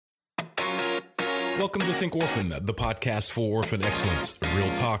Welcome to Think Orphan, the podcast for orphan excellence.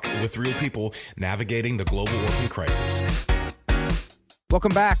 Real talk with real people navigating the global orphan crisis.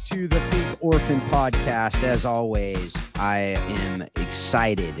 Welcome back to the Think Orphan podcast. As always, I am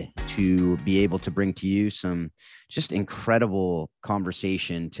excited to be able to bring to you some just incredible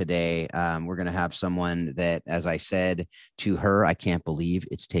conversation today. We're going to have someone that, as I said to her, I can't believe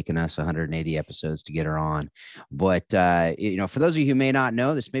it's taken us 180 episodes to get her on. But, for those of you who may not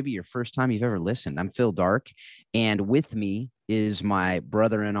know, this may be your first time you've ever listened. I'm Phil Dark, and with me is my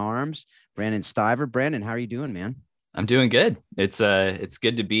brother in arms, Brandon Stiver. Brandon, how are you doing, man? I'm doing good. It's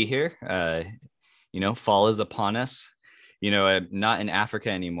good to be here. Fall is upon us. I'm not in Africa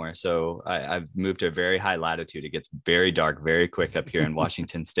anymore. So I've moved to a very high latitude. It gets very dark, very quick up here in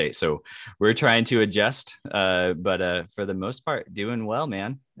Washington State. So we're trying to adjust, but for the most part, doing well,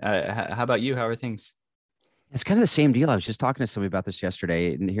 man. How about you? How are things? It's kind of the same deal. I was just talking to somebody about this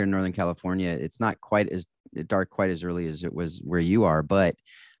yesterday here in Northern California. It's not quite as dark, quite as early as it was where you are, but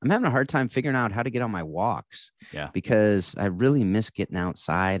I'm having a hard time figuring out how to get on my walks. Yeah. Because I really miss getting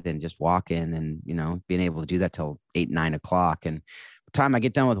outside and just walking and, being able to do that till 8, 9 o'clock. And the time I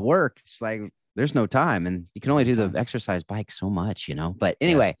get done with work, it's like, there's no time, and you can only do the exercise bike so much, but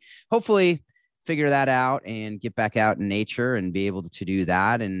anyway, Hopefully figure that out and get back out in nature and be able to do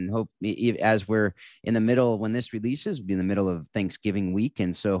that. And hope as we're in the middle, when this releases, we'll be in the middle of Thanksgiving week.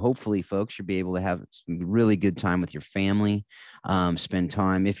 And so hopefully folks, you'll be able to have some really good time with your family, spend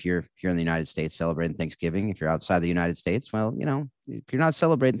time. If you're here in the United States celebrating Thanksgiving, if you're outside the United States, well, if you're not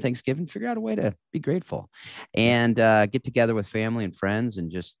celebrating Thanksgiving, figure out a way to be grateful and get together with family and friends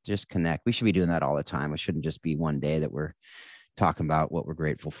and just connect. We should be doing that all the time. It shouldn't just be one day that we're talking about what we're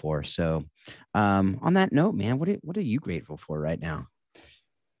grateful for. So on that note, man, what are you grateful for right now?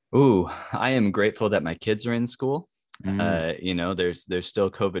 Ooh, I am grateful that my kids are in school. There's still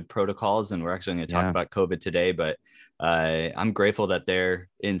COVID protocols, and we're actually going to talk about COVID today, but I'm grateful that they're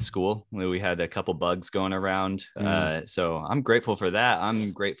in school. We had a couple bugs going around. So I'm grateful for that.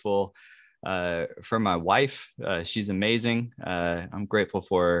 I'm grateful for my wife. She's amazing. I'm grateful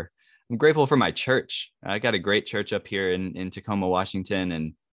for my church. I got a great church up here in Tacoma,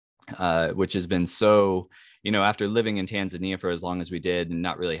 Washington, and which has been so, after living in Tanzania for as long as we did and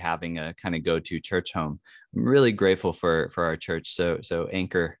not really having a kind of go-to church home, I'm really grateful for our church. So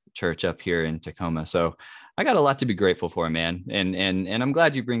Anchor Church up here in Tacoma. So I got a lot to be grateful for, man. And I'm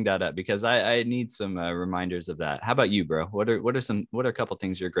glad you bring that up because I need some reminders of that. How about you, bro? What are a couple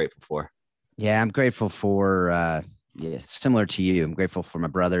things you're grateful for? Yeah, I'm grateful for, similar to you. I'm grateful for my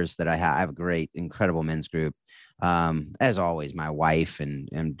brothers that I have a great, incredible men's group. As always, my wife, and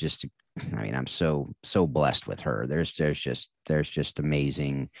I'm so blessed with her. There's just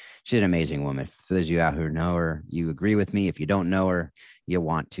amazing. She's an amazing woman. For those of you out who know her, you agree with me. If you don't know her, you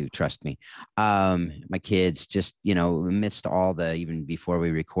want to, trust me. My kids, just, amidst all the, even before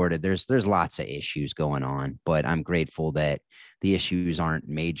we recorded, there's lots of issues going on, but I'm grateful that the issues aren't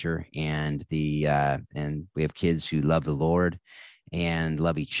major, and and we have kids who love the Lord and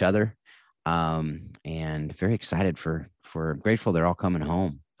love each other. And very excited for grateful they're all coming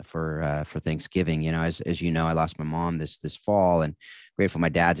home for Thanksgiving. As I lost my mom this fall, and grateful my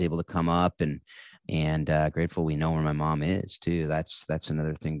dad's able to come up, and grateful we know where my mom is too. That's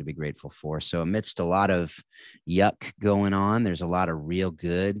another thing to be grateful for. So amidst a lot of yuck going on, there's a lot of real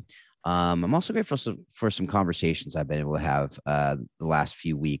good. I'm also grateful for some conversations I've been able to have the last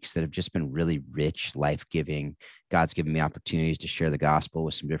few weeks that have just been really rich, life-giving. God's given me opportunities to share the gospel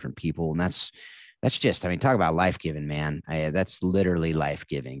with some different people. And that's just, talk about life-giving, man. That's literally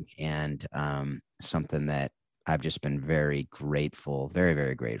life-giving, and something that I've just been very grateful, very,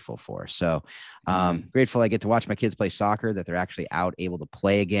 very grateful for. So grateful I get to watch my kids play soccer, that they're actually out able to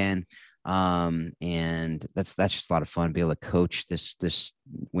play again. And that's just a lot of fun, be able to coach this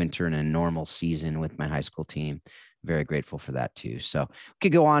winter in a normal season with my high school team. Very grateful for that too. So we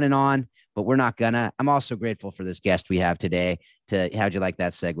could go on and on, but we're not gonna. I'm also grateful for this guest we have today. How'd you like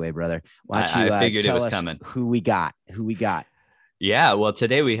that segue, brother? Why don't you, I figured it was coming. Who we got? Yeah, well,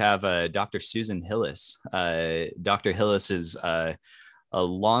 today we have Dr. Susan Hillis. Dr. Hillis is a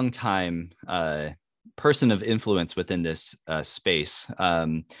longtime person of influence within this space.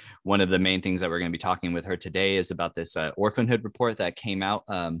 One of the main things that we're going to be talking with her today is about this orphanhood report that came out,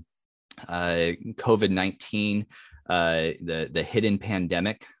 COVID-19, the hidden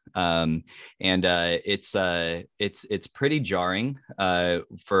pandemic. And it's pretty jarring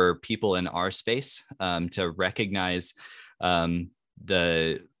for people in our space to recognize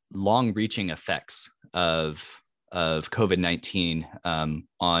the long-reaching effects of of COVID-19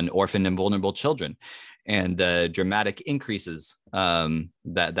 on orphan and vulnerable children, and the dramatic increases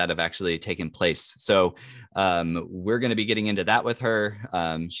that have actually taken place. So we're going to be getting into that with her.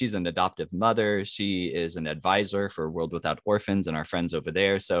 She's an adoptive mother. She is an advisor for World Without Orphans and our friends over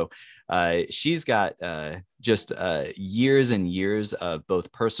there. So she's got just years and years of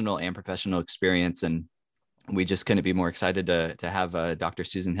both personal and professional experience. And we just couldn't be more excited to have Dr.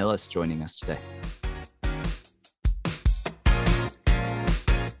 Susan Hillis joining us today.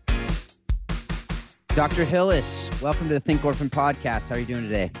 Dr. Hillis, welcome to the Think Orphan podcast. How are you doing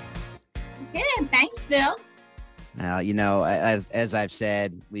today? Good. Thanks, Phil. As I've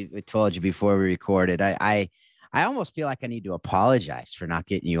said, we told you before we recorded, I almost feel like I need to apologize for not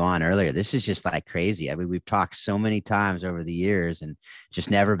getting you on earlier. This is just like crazy. I mean, we've talked so many times over the years and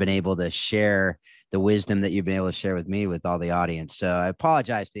just never been able to share the wisdom that you've been able to share with me with all the audience. So I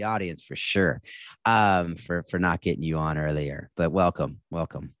apologize to the audience for sure for not getting you on earlier, but welcome.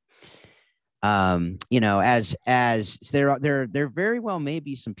 As there very well may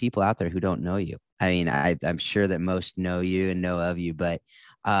be some people out there who don't know you. I mean, I'm sure that most know you and know of you, but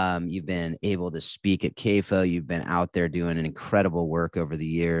you've been able to speak at CAFO. You've been out there doing an incredible work over the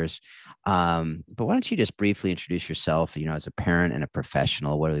years. But why don't you just briefly introduce yourself, as a parent and a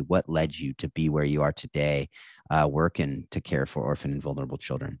professional, what led you to be where you are today, working to care for orphan and vulnerable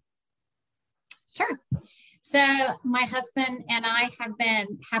children? Sure. So my husband and I have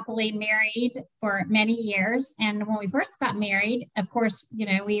been happily married for many years. And when we first got married, of course,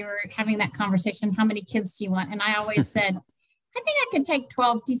 we were having that conversation, how many kids do you want? And I always said, I think I could take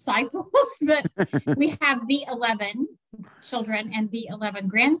 12 disciples, but we have the 11 children and the 11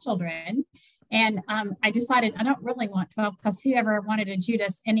 grandchildren. And I decided I don't really want 12 because whoever wanted a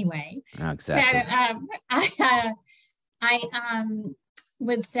Judas anyway. Exactly. So I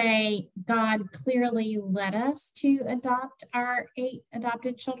would say God clearly led us to adopt our 8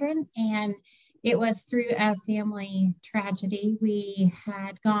 adopted children. And it was through a family tragedy. We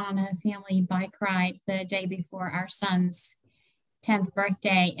had gone on a family bike ride the day before our son's 10th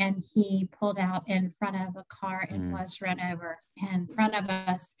birthday, and he pulled out in front of a car and was run over in front of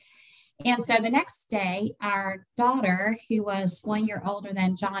us. And so the next day, our daughter, who was 1 year older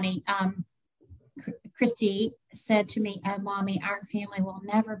than Johnny, Christy, said to me, "Oh, Mommy, our family will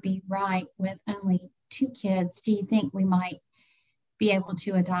never be right with only 2 kids. Do you think we might be able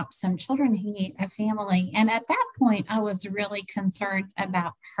to adopt some children who need a family?" And at that point, I was really concerned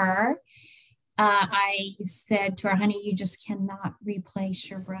about her. I said to her, "Honey, you just cannot replace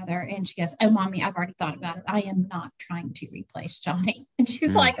your brother." And she goes, "Oh, Mommy, I've already thought about it. I am not trying to replace Johnny." And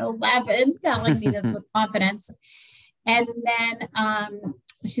she's like 11, telling me this with confidence. And then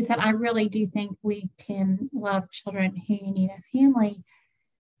she said, "I really do think we can love children who need a family.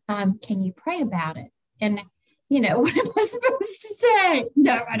 Can you pray about it?" And, what am I supposed to say?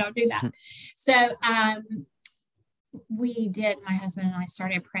 No, I don't do that. So we did, my husband and I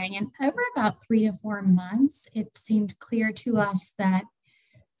started praying. And over about 3 to 4 months, it seemed clear to us that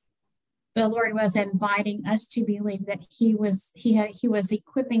the Lord was inviting us to believe that he was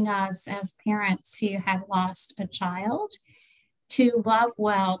equipping us as parents who had lost a child to love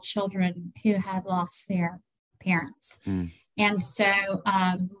well children who had lost their parents. And so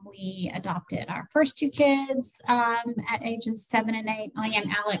we adopted our first 2 kids at ages 7 and 8, Anya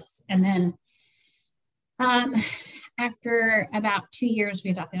and Alex. And then after about 2 years,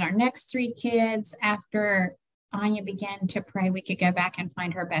 we adopted our next 3 kids. After Anya began to pray, we could go back and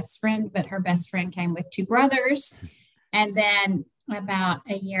find her best friend, but her best friend came with 2 brothers. And then about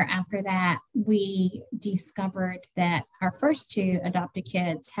a year after that, we discovered that our first 2 adopted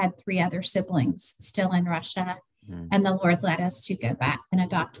kids had 3 other siblings still in Russia. And the Lord led us to go back and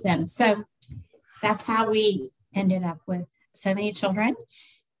adopt them. So that's how we ended up with so many children.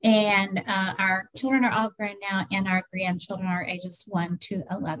 And our children are all grown now, and our grandchildren are ages 1 to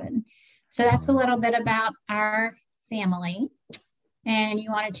 11. So that's a little bit about our family. And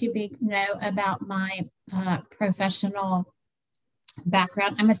you wanted to know about my professional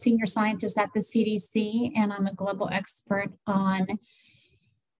background. I'm a senior scientist at the CDC, and I'm a global expert on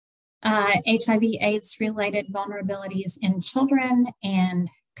HIV/AIDS related vulnerabilities in children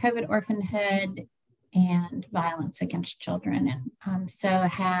and COVID orphanhood and violence against children. And so I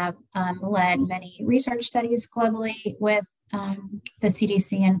have led many research studies globally with the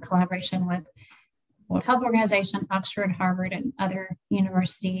CDC in collaboration with World Health Organization, Oxford, Harvard, and other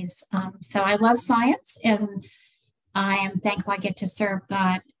universities. So I love science, and I am thankful I get to serve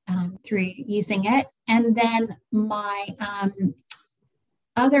God through using it. And then my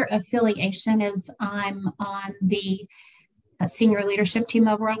other affiliation is I'm on the senior leadership team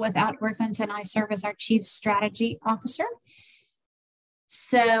of World Without Orphans, and I serve as our chief strategy officer.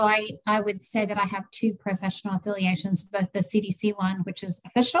 So I would say that I have two professional affiliations, both the CDC one, which is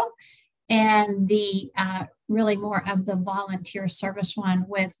official, and the really more of the volunteer service one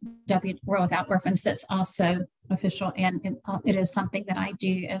with World Without Orphans that's also official. And it is something that I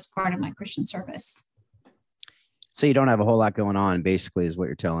do as part of my Christian service. So you don't have a whole lot going on, basically, is what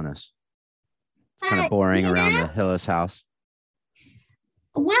you're telling us. It's kind of boring around the Hillis house.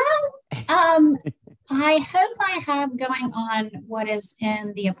 Well, I hope I have going on what is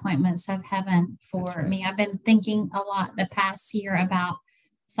in the appointments of heaven for me. I've been thinking a lot the past year about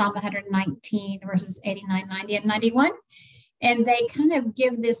Psalm 119 verses 89, 90, and 91. And they kind of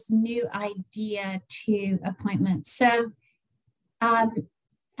give this new idea to appointments. So I'm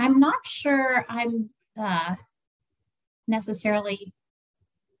not sure I'm necessarily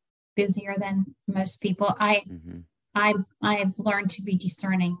busier than most people. I've learned to be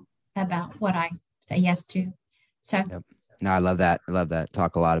discerning about what I say yes to. So yep. No, I love that. I love that.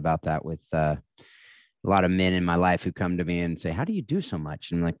 Talk a lot about that with a lot of men in my life who come to me and say, how do you do so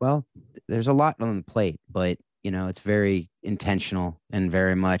much? And I'm like, well, there's a lot on the plate, but it's very intentional and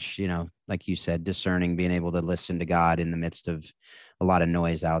very much, like you said, discerning, being able to listen to God in the midst of a lot of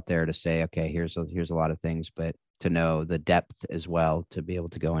noise out there to say, okay, here's a lot of things, but to know the depth as well, to be able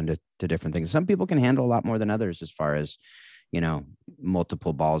to go into different things. Some people can handle a lot more than others as far as,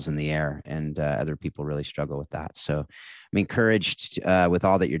 multiple balls in the air, and other people really struggle with that. So I'm encouraged with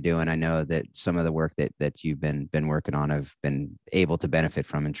all that you're doing. I know that some of the work that you've been working on, I've been able to benefit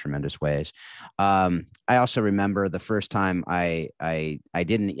from in tremendous ways. I also remember the first time I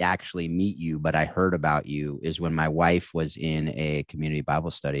didn't actually meet you, but I heard about you is when my wife was in a community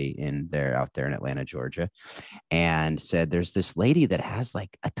Bible study out there in Atlanta, Georgia, and said, there's this lady that has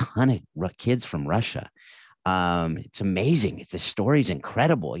like a ton of kids from Russia. It's amazing. The story's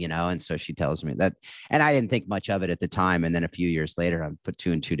incredible, and so she tells me that, and I didn't think much of it at the time. And then a few years later, I put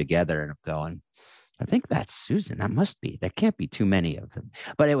two and two together and I'm going, I think that's Susan. There can't be too many of them,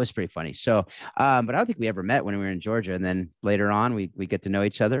 but it was pretty funny. So, but I don't think we ever met when we were in Georgia. And then later on, we get to know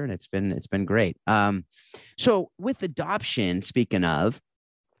each other, and it's been great. So with adoption, speaking of,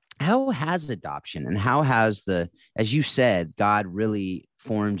 how has adoption and how has as you said, God really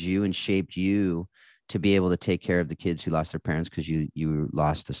formed you and shaped you to be able to take care of the kids who lost their parents, because you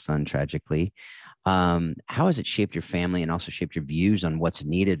lost a son tragically. How has it shaped your family and also shaped your views on what's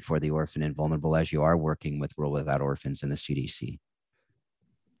needed for the orphan and vulnerable as you are working with World Without Orphans and the CDC?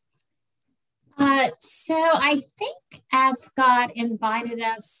 So I think as God invited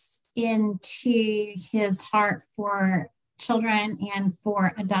us into his heart for children and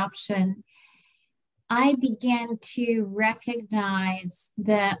for adoption, I began to recognize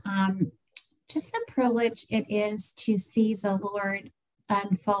that just the privilege it is to see the Lord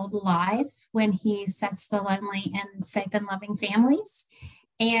unfold life when he sets the lonely in safe and loving families,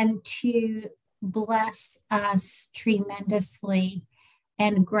 and to bless us tremendously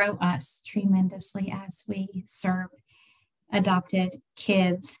and grow us tremendously as we serve adopted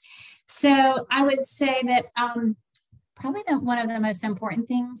kids. So I would say that probably one of the most important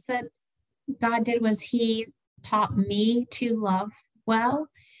things that God did was he taught me to love well.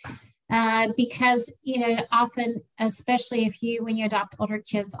 Because, often, especially when you adopt older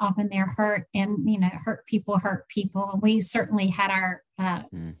kids, often they're hurt, and, hurt people. And we certainly had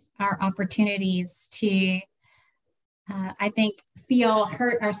our opportunities to, I think, feel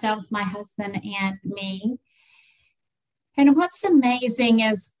hurt ourselves, my husband and me. And what's amazing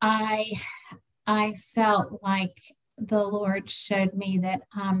is I felt like the Lord showed me that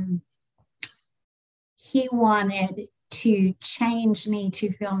he wanted to change me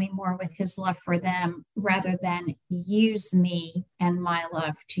to fill me more with his love for them, rather than use me and my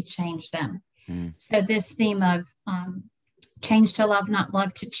love to change them. So this theme of change to love, not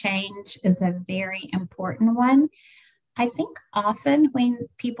love to change, is a very important one. I think often when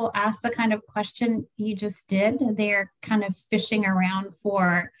people ask the kind of question you just did, they're kind of fishing around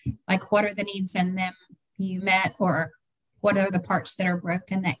for, like, what are the needs in them you met, or what are the parts that are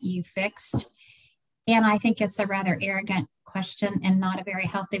broken that you fixed? And I think it's a rather arrogant question and not a very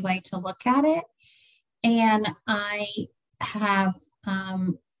healthy way to look at it. And I have,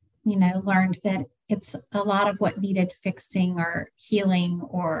 learned that it's a lot of what needed fixing or healing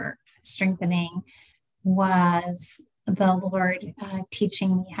or strengthening was the Lord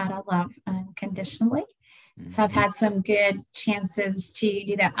teaching me how to love unconditionally. So I've had some good chances to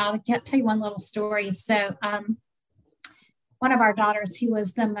do that. I'll tell you one little story. So one of our daughters, who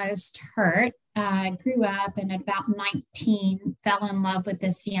was the most hurt, grew up, and at about 19 fell in love with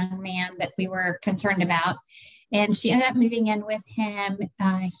this young man that we were concerned about. And she ended up moving in with him.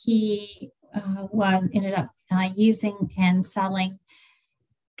 He ended up using and selling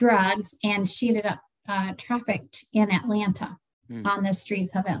drugs, and she ended up trafficked in Atlanta, on the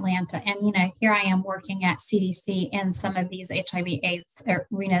streets of Atlanta. And, here I am working at CDC in some of these HIV/AIDS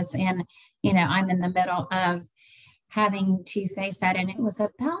arenas, and, I'm in the middle of having to face that. And it was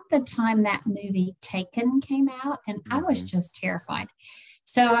about the time that movie Taken came out, and I was just terrified.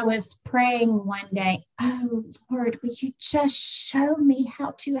 So I was praying one day, oh Lord, would you just show me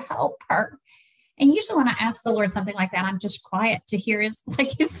how to help her? And usually when I ask the Lord something like that, I'm just quiet to hear is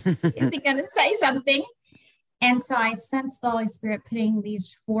he going to say something? And so I sensed the Holy Spirit putting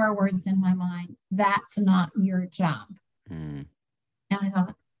these 4 words in my mind: that's not your job. And I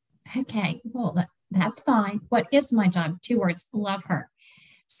thought, okay, well, that's fine. What is my job? 2 words: love her.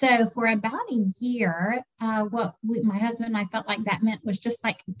 So for about a year, my husband and I felt like that meant was just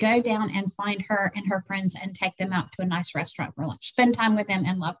like go down and find her and her friends and take them out to a nice restaurant for lunch, spend time with them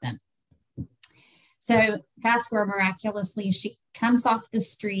and love them. So fast forward, miraculously, she comes off the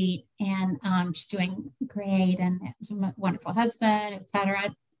street, and she's doing great, and has a wonderful husband, et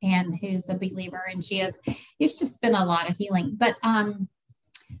cetera, and who's a believer. And it's just been a lot of healing. But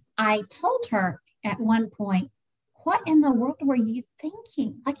I told her at one point, what in the world were you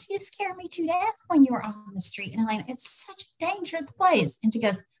thinking? Like, you scared me to death when you were on the street in Atlanta. It's such a dangerous place. And she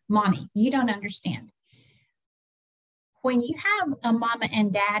goes, Mommy, you don't understand. When you have a mama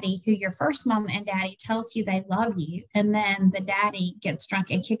and daddy who your first mama and daddy tells you they love you, and then the daddy gets drunk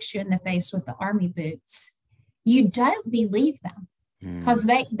and kicks you in the face with the army boots, you don't believe them because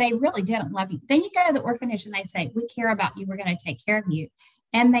they really didn't love you. Then you go to the orphanage and they say, we care about you, we're going to take care of you.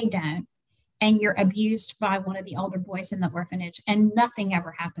 And they don't. And you're abused by one of the older boys in the orphanage, and nothing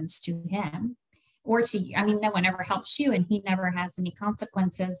ever happens to him or to you. I mean, no one ever helps you, and he never has any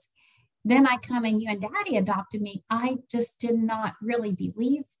consequences. Then I come and you and Daddy adopted me. I just did not really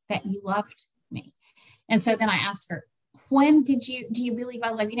believe that you loved me. And so then I asked her, do you believe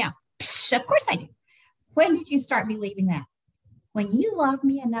I love you now? Psh, of course I do. When did you start believing that? When you loved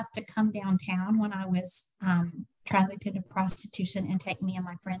me enough to come downtown when I was trafficked into prostitution and take me and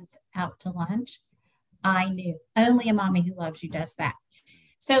my friends out to lunch, I knew. Only a mommy who loves you does that.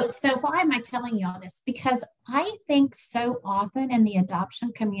 So why am I telling you all this? Because I think so often in the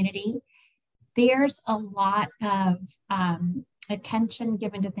adoption community, there's a lot of attention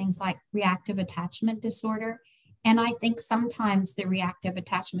given to things like reactive attachment disorder. And I think sometimes the reactive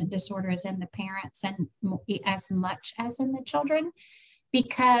attachment disorder is in the parents and as much as in the children,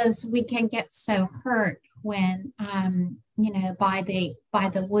 because we can get so hurt when, by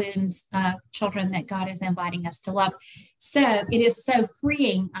the wounds of children that God is inviting us to love. So it is so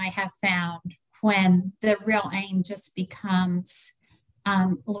freeing, I have found, when the real aim just becomes,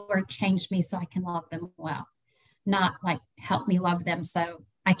 Lord, change me so I can love them well, not like help me love them so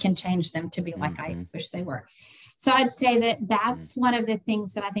I can change them to be like I wish they were. So I'd say that that's one of the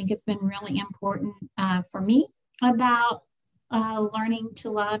things that I think has been really important for me about learning to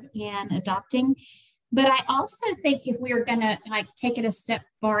love and adopting. But I also think if we are going to take it a step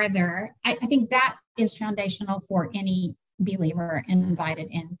farther, I think that is foundational for any believer invited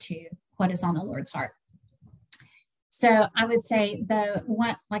into what is on the Lord's heart. So I would say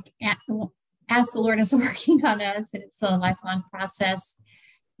as the Lord is working on us, and it's a lifelong process,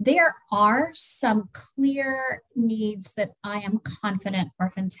 there are some clear needs that I am confident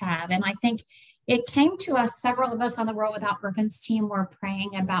orphans have. And I think it came to us, several of us on the World Without Orphans team were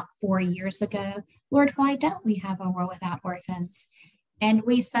praying about 4 years ago, Lord, why don't we have a World Without Orphans? And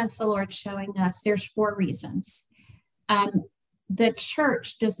we sense the Lord showing us there's 4 reasons. The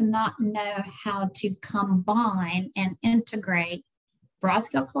church does not know how to combine and integrate broad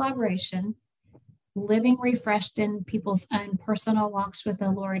scale collaboration, living refreshed in people's own personal walks with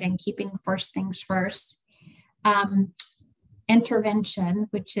the Lord and keeping first things first, intervention,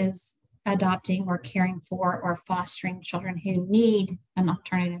 which is adopting or caring for or fostering children who need an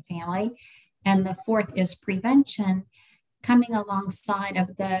alternative family. And the 4th is prevention, coming alongside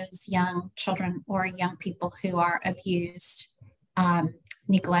of those young children or young people who are abused,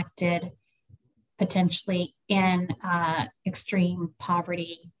 neglected, potentially in extreme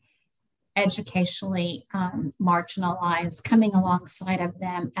poverty, educationally marginalized, coming alongside of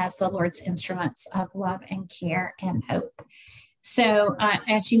them as the Lord's instruments of love and care and hope. So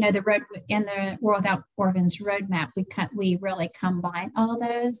as you know, in the World Without Orphans roadmap, we really combine all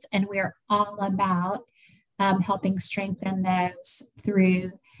those, and we're all about helping strengthen those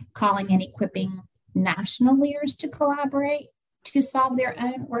through calling and equipping national leaders to collaborate to solve their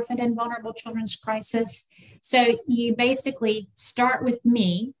own orphaned and vulnerable children's crisis. So you basically start with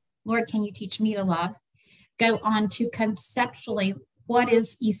me, Lord, can you teach me to love? go on to conceptually what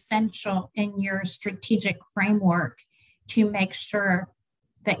is essential in your strategic framework to make sure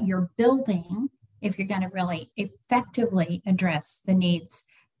that you're building, if you're going to really effectively address the needs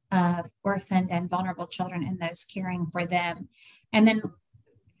of orphaned and vulnerable children and those caring for them. And then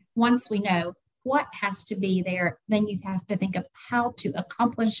once we know what has to be there, then you have to think of how to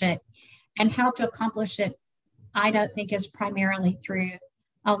accomplish it. And how to accomplish it, I don't think is primarily through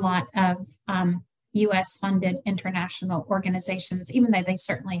a lot of US funded international organizations, even though they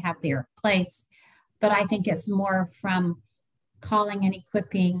certainly have their place. But I think it's more from calling and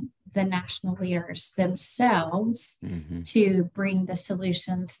equipping the national leaders themselves to bring the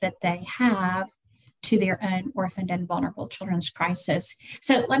solutions that they have to their own orphaned and vulnerable children's crisis.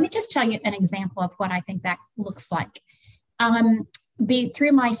 So let me just tell you an example of what I think that looks like.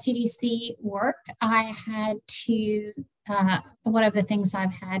 Through my CDC work, I had to, one of the things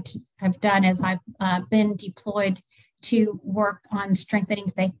I've done is I've been deployed to work on strengthening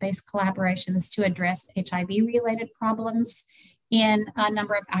faith-based collaborations to address HIV-related problems in a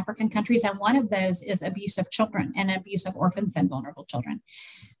number of African countries. And one of those is abuse of children and abuse of orphans and vulnerable children.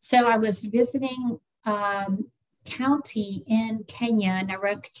 So I was visiting county in Kenya,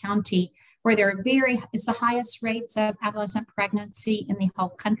 Narok County, where it's the highest rates of adolescent pregnancy in the whole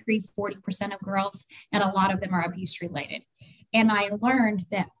country, 40% of girls, and a lot of them are abuse related. And I learned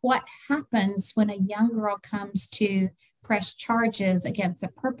that what happens when a young girl comes to press charges against a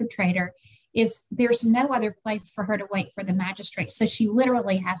perpetrator is there's no other place for her to wait for the magistrate. So she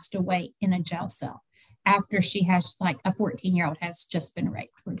literally has to wait in a jail cell after she has, like, a 14-year-old has just been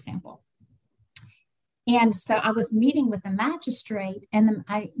raped, for example. And so I was meeting with the magistrate, and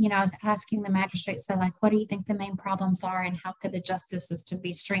I was asking the magistrate, so, like, what do you think the main problems are and how could the justice system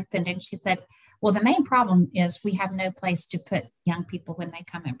be strengthened? And she said, well, the main problem is we have no place to put young people when they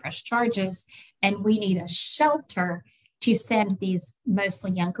come and press charges, and we need a shelter to send these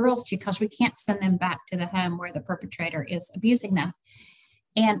mostly young girls to, because we can't send them back to the home where the perpetrator is abusing them.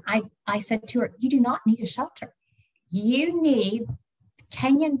 And I said to her, you do not need a shelter. You need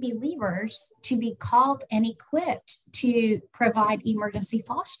Kenyan believers to be called and equipped to provide emergency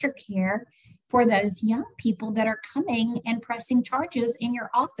foster care for those young people that are coming and pressing charges in your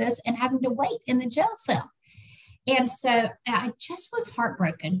office and having to wait in the jail cell. And so I just was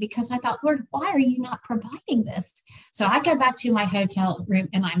heartbroken because I thought, Lord, why are you not providing this? So I go back to my hotel room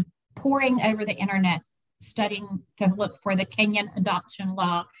and I'm poring over the internet, studying to look for the Kenyan adoption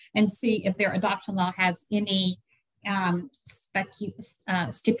law and see if their adoption law has any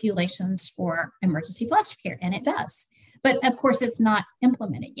stipulations for emergency foster care, and it does. But of course, it's not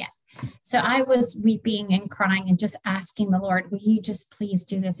implemented yet. So I was weeping and crying and just asking the Lord, will you just please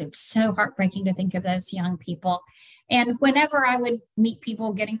do this? It's so heartbreaking to think of those young people. And whenever I would meet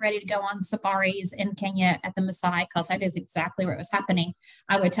people getting ready to go on safaris in Kenya at the Maasai, because that is exactly where it was happening,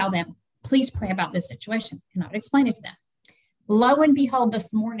 I would tell them, please pray about this situation, and I would explain it to them. Lo and behold,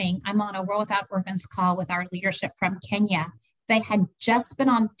 this morning, I'm on a World Without Orphans call with our leadership from Kenya. They had just been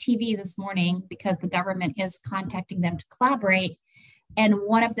on TV this morning because the government is contacting them to collaborate. And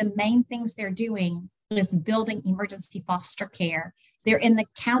one of the main things they're doing is building emergency foster care. They're in the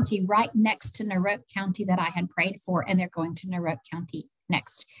county right next to Narok County that I had prayed for, and they're going to Narok County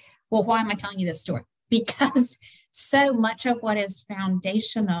next. Well, why am I telling you this story? Because so much of what is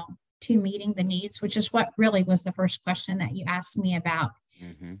foundational to meeting the needs, which is what really was the first question that you asked me about,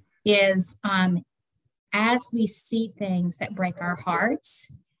 is as we see things that break our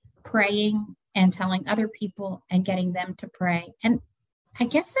hearts, praying and telling other people and getting them to pray. And I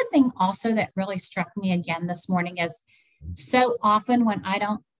guess the thing also that really struck me again this morning is so often when I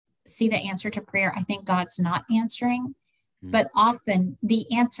don't see the answer to prayer, I think God's not answering, but often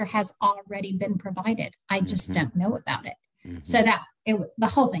the answer has already been provided. I just don't know about it. So that the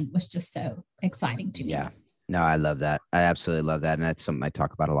whole thing was just so exciting to me. Yeah, no, I love that. I absolutely love that. And that's something I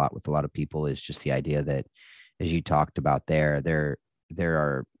talk about a lot with a lot of people, is just the idea that, as you talked about there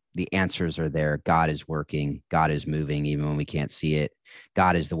are, the answers are there. God is working. God is moving, even when we can't see it.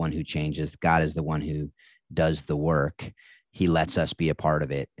 God is the one who changes. God is the one who does the work. He lets us be a part of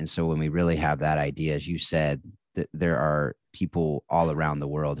it. And so when we really have that idea, as you said, that there are people all around the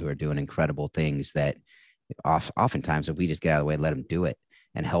world who are doing incredible things that oftentimes, if we just get out of the way, let them do it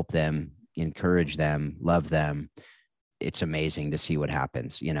and help them, encourage them, love them, it's amazing to see what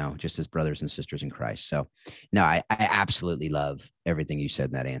happens, just as brothers and sisters in Christ. So no, I absolutely love everything you said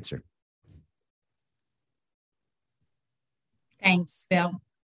in that answer. Thanks, Phil.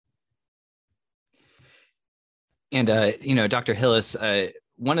 And, Dr. Hillis,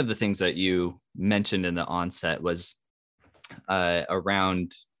 one of the things that you mentioned in the onset was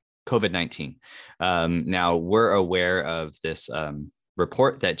around COVID-19. Now, we're aware of this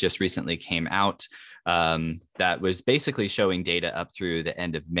report that just recently came out that was basically showing data up through the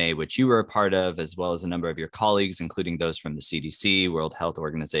end of May, which you were a part of, as well as a number of your colleagues, including those from the CDC, World Health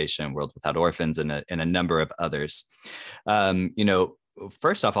Organization, World Without Orphans, and a number of others.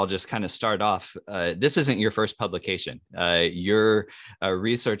 First off, I'll just kind of start off. This isn't your first publication. Your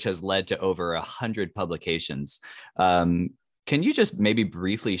research has led to over 100 publications. Can you just maybe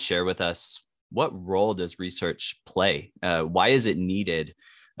briefly share with us, what role does research play? Why is it needed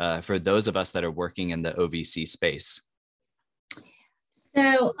for those of us that are working in the OVC space?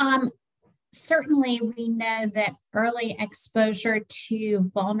 So certainly we know that early exposure to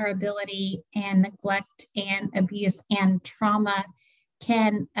vulnerability and neglect and abuse and trauma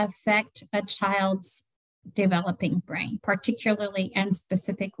can affect a child's developing brain, particularly and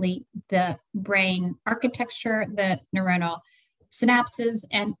specifically the brain architecture, the neuronal synapses,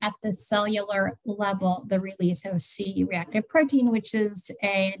 and at the cellular level, the release of C-reactive protein, which is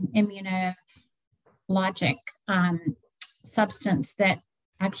an immunologic substance that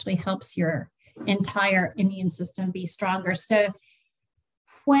actually helps your entire immune system be stronger. So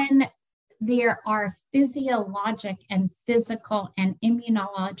when there are physiologic and physical and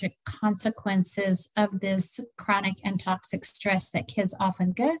immunologic consequences of this chronic and toxic stress that kids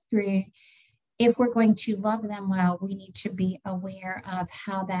often go through, if we're going to love them well, we need to be aware of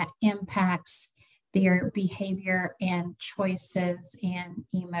how that impacts their behavior and choices and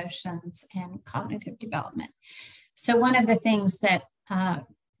emotions and cognitive development. So one of the things that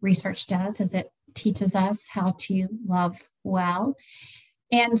research does is it teaches us how to love well.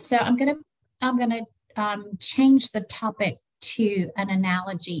 And so I'm going to change the topic to an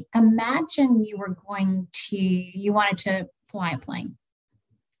analogy. Imagine you wanted to fly a plane.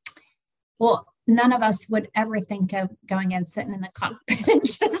 Well, none of us would ever think of going and sitting in the cockpit and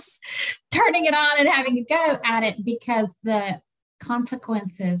just turning it on and having a go at it, because the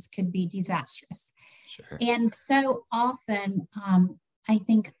consequences could be disastrous. Sure. And so often, I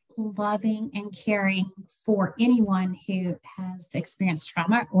think loving and caring for anyone who has experienced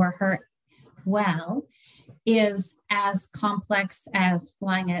trauma or hurt well is as complex as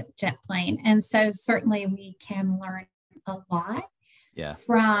flying a jet plane. And so certainly we can learn a lot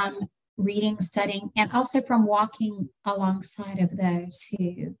from reading, studying, and also from walking alongside of those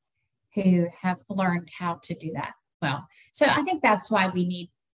who have learned how to do that well. So I think that's why we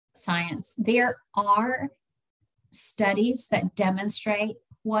need science. There are studies that demonstrate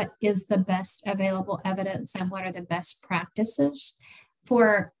what is the best available evidence and what are the best practices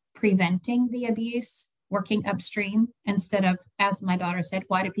for preventing the abuse, working upstream instead of, as my daughter said,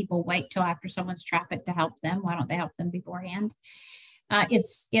 why do people wait till after someone's trafficked to help them? Why don't they help them beforehand?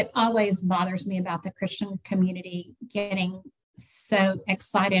 It always bothers me about the Christian community getting so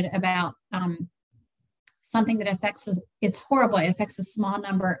excited about something that affects us. It's horrible. It affects a small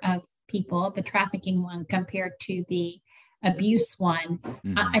number of people, the trafficking one compared to the abuse one.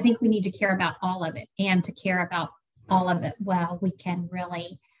 Mm-hmm. I think we need to care about all of it, and to care about all of it well, we can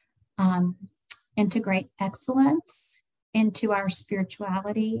really integrate excellence into our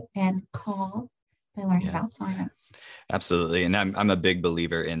spirituality and call by learning about science. Absolutely. And I'm a big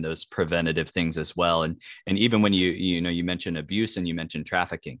believer in those preventative things as well. And even when you mentioned abuse and you mentioned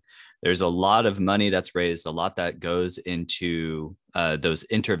trafficking, there's a lot of money that's raised, a lot that goes into those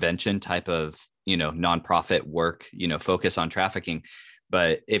intervention type of, nonprofit work, focus on trafficking.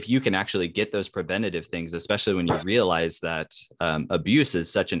 But if you can actually get those preventative things, especially when you realize that abuse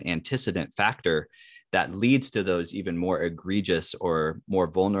is such an antecedent factor that leads to those even more egregious or more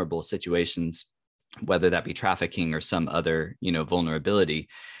vulnerable situations, whether that be trafficking or some other, vulnerability,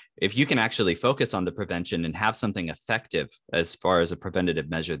 if you can actually focus on the prevention and have something effective as far as a preventative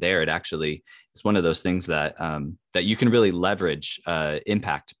measure there, it actually is one of those things that that you can really leverage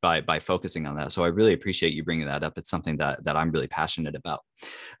impact by focusing on that. So I really appreciate you bringing that up. It's something that I'm really passionate about.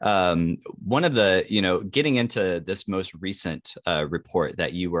 One of the, getting into this most recent report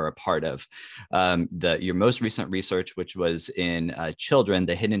that you were a part of, your most recent research, which was in children,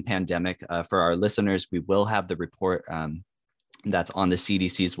 the hidden pandemic. For our listeners, we will have the report that's on the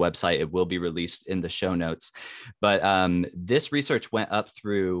CDC's website. It will be released in the show notes. But this research went up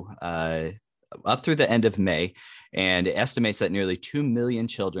through the end of May, and it estimates that nearly 2 million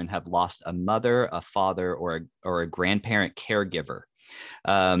children have lost a mother, a father, or a grandparent caregiver.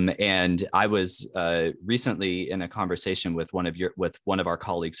 And I was recently in a conversation with one of our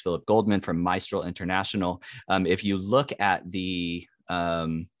colleagues, Philip Goldman from Maestral International. If you look at the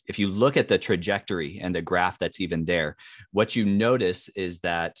trajectory and the graph that's even there, what you notice is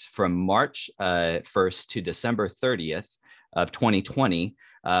that from March 1st to December 30th, of 2020,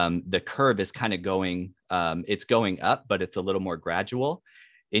 the curve is kind of going, it's going up, but it's a little more gradual.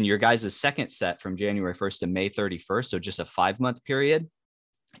 In your guys' second set from January 1st to May 31st, so just a 5-month period,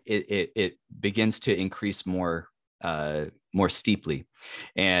 it begins to increase more steeply.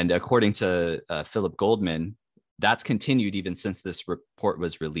 And according to Philip Goldman, that's continued even since this report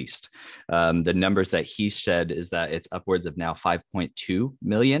was released. The numbers that he said is that it's upwards of now 5.2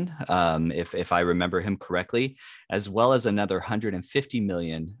 million, if I remember him correctly, as well as another 150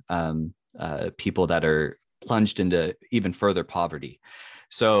 million people that are plunged into even further poverty.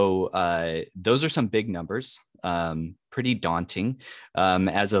 So those are some big numbers, pretty daunting.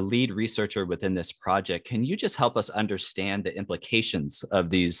 As a lead researcher within this project, can you just help us understand the implications of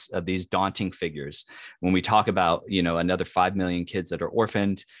these daunting figures when we talk about, another 5 million kids that are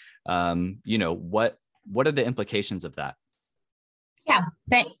orphaned? What are the implications of that? Yeah,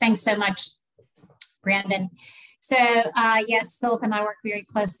 thanks so much, Brandon. So yes, Philip and I work very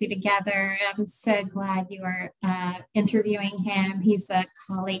closely together. I'm so glad you are interviewing him. He's a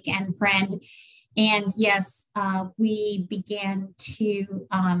colleague and friend. And yes, we began to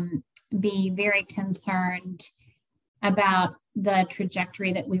be very concerned about the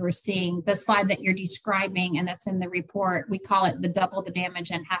trajectory that we were seeing. The slide that you're describing, and that's in the report, we call it the double the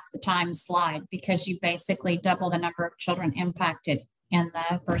damage in half the time slide, because you basically double the number of children impacted in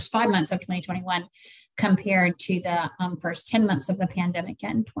the first 5 months of 2021 compared to the first 10 months of the pandemic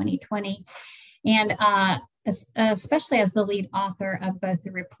in 2020. And especially as the lead author of both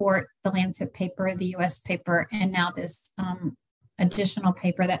the report, the Lancet paper, the US paper, and now this additional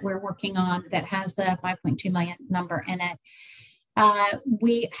paper that we're working on that has the 5.2 million number in it,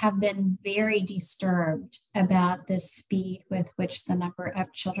 we have been very disturbed about the speed with which the number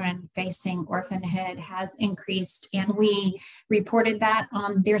of children facing orphanhood has increased. And we reported that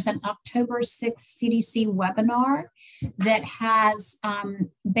there's an October 6th CDC webinar that has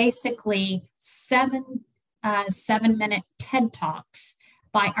basically 7-minute TED Talks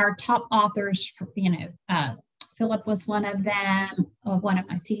by our top authors. Philip was one of them, one of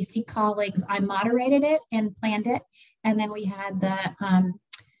my CDC colleagues. I moderated it and planned it. And then we had the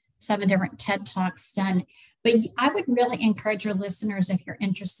 7 different TED Talks done. But I would really encourage your listeners, if you're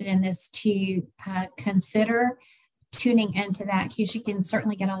interested in this, to consider tuning into that, because you can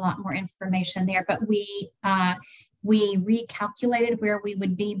certainly get a lot more information there. But we recalculated where we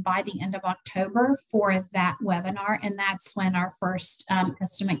would be by the end of October for that webinar. And that's when our first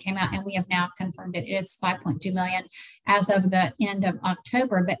estimate came out. And we have now confirmed it is 5.2 million as of the end of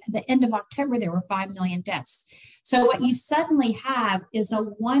October. But at the end of October, there were 5 million deaths. So what you suddenly have is a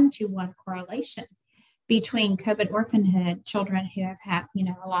 1-to-1 correlation between COVID orphanhood, children who have had,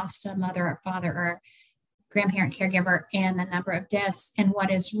 lost a mother or father or grandparent caregiver, and the number of deaths. And what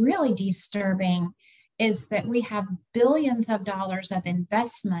is really disturbing is that we have billions of dollars of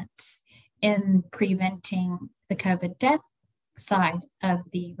investments in preventing the COVID death side of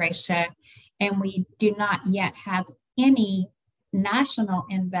the ratio. And we do not yet have any national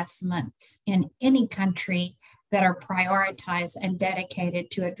investments in any country that are prioritized and dedicated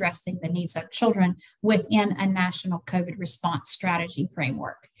to addressing the needs of children within a national COVID response strategy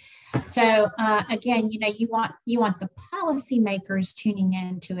framework. So again, you want the policymakers tuning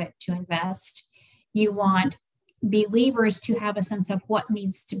into it to invest. You want believers to have a sense of what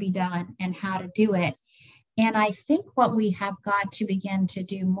needs to be done and how to do it. And I think what we have got to begin to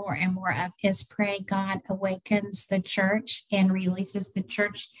do more and more of is pray God awakens the church and releases the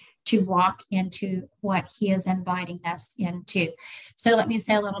church to walk into what he is inviting us into. So let me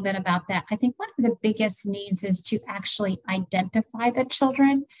say a little bit about that. I think one of the biggest needs is to actually identify the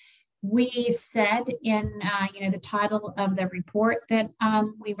children. We said in, the title of the report that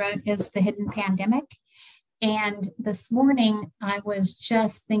we wrote is The Hidden Pandemic. And this morning, I was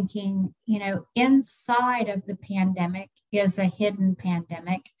just thinking, inside of the pandemic is a hidden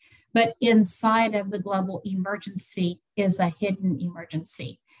pandemic, but inside of the global emergency is a hidden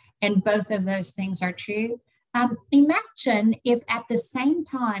emergency. And both of those things are true. Imagine if at the same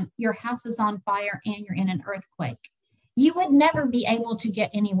time your house is on fire and you're in an earthquake. You would never be able to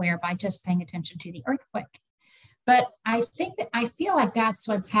get anywhere by just paying attention to the earthquake. But I feel like that's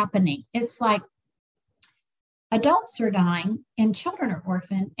what's happening. It's like adults are dying and children are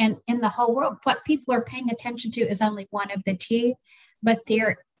orphaned. And in the whole world, what people are paying attention to is only one of the two, but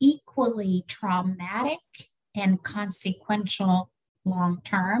they're equally traumatic and consequential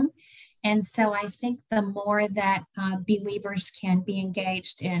long-term. And so I think the more that believers can be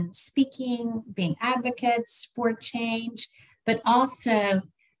engaged in speaking, being advocates for change, but also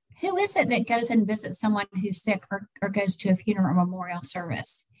who is it that goes and visits someone who's sick or goes to a funeral or memorial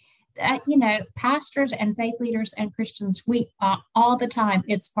service? pastors and faith leaders and Christians, we all the time,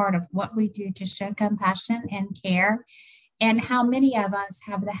 it's part of what we do to show compassion and care. And how many of us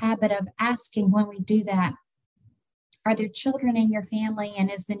have the habit of asking when we do that, are there children in your family,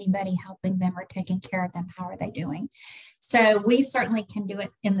 and is anybody helping them or taking care of them? How are they doing? So we certainly can do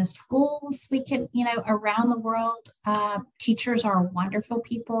it in the schools. We can, around the world. Teachers are wonderful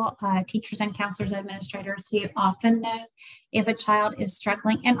people, teachers and counselors, administrators who often know if a child is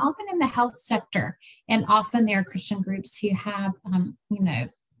struggling, and often in the health sector. And often there are Christian groups who have,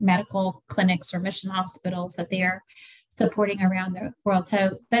 medical clinics or mission hospitals that they're supporting around the world.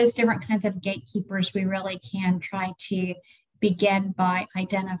 So those different kinds of gatekeepers, we really can try to begin by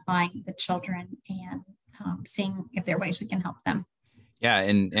identifying the children and seeing if there are ways we can help them. Yeah,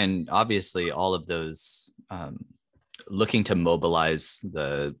 and obviously all of those looking to mobilize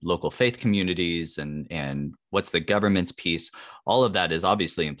the local faith communities and what's the government's piece, all of that is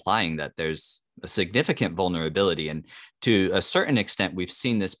obviously implying that there's a significant vulnerability. And to a certain extent, we've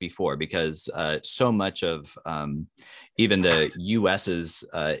seen this before because so much of even the US's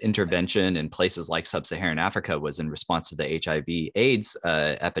intervention in places like sub-Saharan Africa was in response to the HIV/AIDS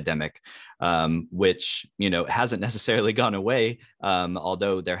epidemic, which, hasn't necessarily gone away,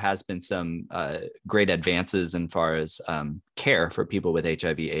 although there has been some great advances as far as care for people with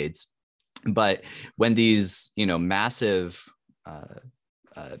HIV/AIDS. But when these, massive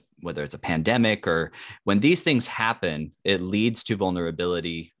whether it's a pandemic or when these things happen, it leads to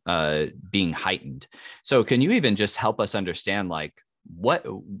vulnerability being heightened. So can you even just help us understand, like, what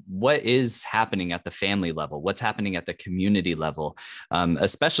is happening at the family level? What's happening at the community level,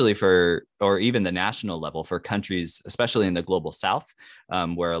 especially or even the national level for countries, especially in the global South,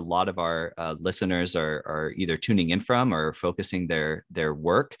 where a lot of our listeners are either tuning in from or focusing their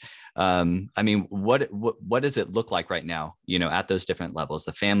work. What does it look like right now, at those different levels,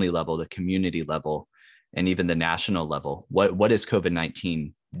 the family level, the community level, and even the national level? What is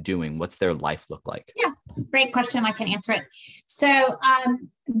COVID-19 doing? What's their life look like? Yeah, great question. I can answer it. So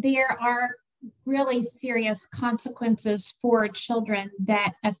there are really serious consequences for children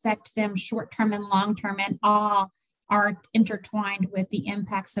that affect them short-term and long-term, and all are intertwined with the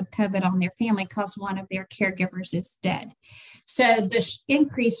impacts of COVID on their family because one of their caregivers is dead. So the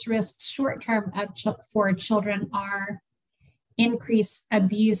increased risks short-term for children are increased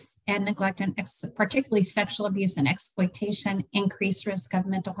abuse and neglect, and particularly sexual abuse and exploitation, increased risk of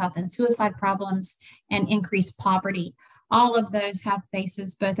mental health and suicide problems, and increased poverty. All of those have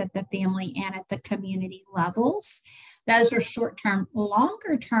faces both at the family and at the community levels. Those are short-term.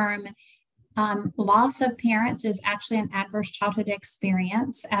 Longer-term, loss of parents is actually an adverse childhood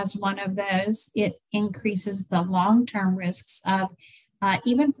experience. As one of those, it increases the long-term risks of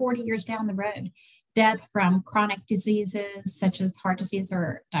even 40 years down the road, death from chronic diseases such as heart disease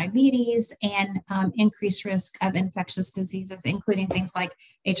or diabetes, and increased risk of infectious diseases, including things like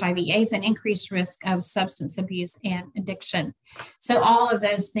HIV/AIDS, and increased risk of substance abuse and addiction. So all of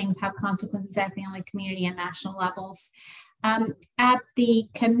those things have consequences at family, community, and national levels. At the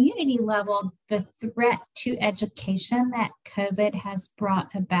community level, the threat to education that COVID has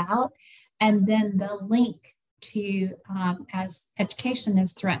brought about, and then the link to as education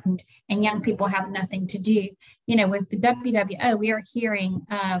is threatened and young people have nothing to do. With the WWO, we are hearing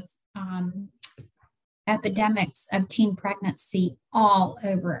of epidemics of teen pregnancy all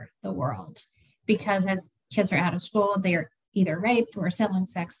over the world because as kids are out of school, they're either raped or selling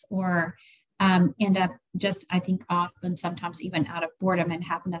sex or end up just, I think, often sometimes even out of boredom and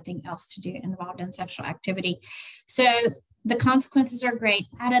have nothing else to do, involved in sexual activity. So the consequences are great.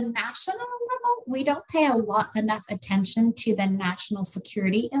 At a national level, we don't pay enough attention to the national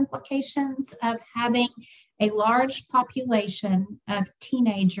security implications of having a large population of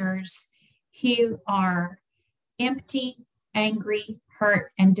teenagers who are empty, angry,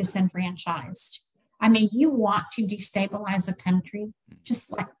 hurt, and disenfranchised. I mean, you want to destabilize a country,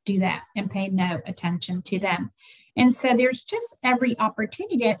 just do that and pay no attention to them. And so there's just every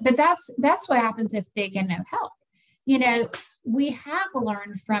opportunity, but that's what happens if they get no help. We have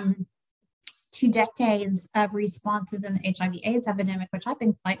learned from 2 decades of responses in the HIV/AIDS epidemic, which I've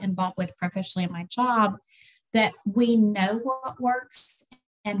been quite involved with professionally in my job, that we know what works,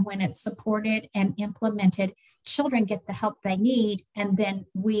 and when it's supported and implemented, children get the help they need, and then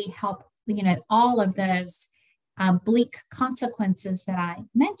we help, all of those bleak consequences that I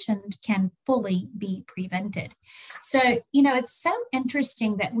mentioned can fully be prevented. So, it's so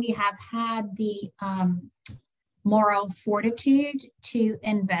interesting that we have had the moral fortitude to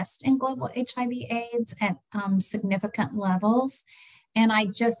invest in global HIV/AIDS at significant levels. And I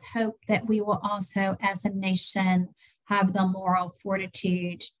just hope that we will also, as a nation, have the moral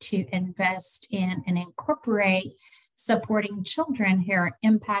fortitude to invest in and incorporate supporting children who are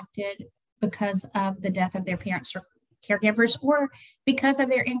impacted because of the death of their parents or caregivers, or because of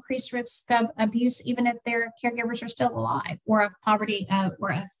their increased risk of abuse, even if their caregivers are still alive, or of poverty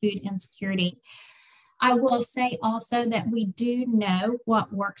or of food insecurity. I will say also that we do know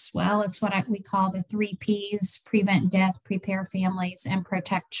what works well. It's what we call the 3 Ps: prevent death, prepare families, and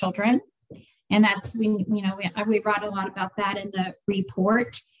protect children. And that's, we write a lot about that in the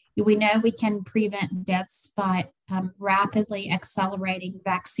report. We know we can prevent deaths by rapidly accelerating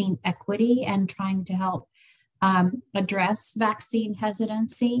vaccine equity and trying to help address vaccine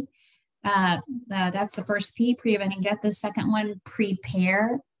hesitancy. That's the first P, preventing death. The second one,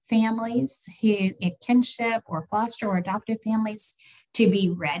 prepare families who in kinship or foster or adoptive families to be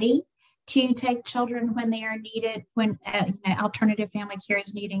ready to take children when they are needed, when alternative family care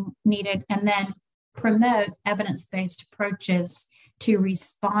is needed, and then promote evidence-based approaches to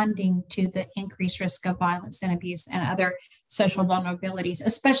responding to the increased risk of violence and abuse and other social vulnerabilities,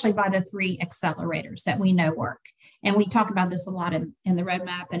 especially by the 3 accelerators that we know work. And we talk about this a lot in the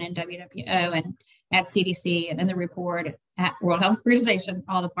roadmap and in WWO and at CDC and in the report at World Health Organization,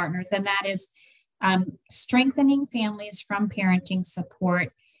 all the partners. And that is strengthening families from parenting support,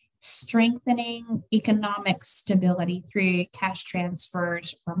 strengthening economic stability through cash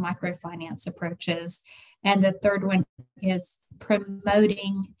transfers or microfinance approaches. And the third one is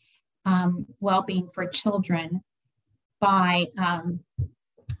promoting well-being for children by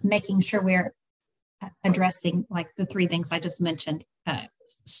making sure we're addressing like the 3 things I just mentioned: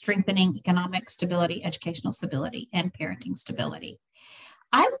 strengthening economic stability, educational stability, and parenting stability.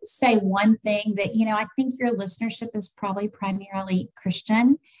 I would say one thing that, I think your listenership is probably primarily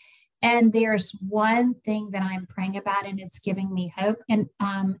Christian. And there's one thing that I'm praying about, and it's giving me hope. And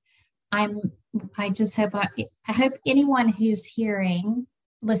I just hope, I hope anyone who's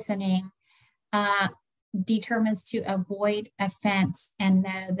listening, determines to avoid offense and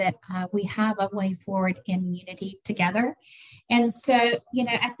know that we have a way forward in unity together. And so,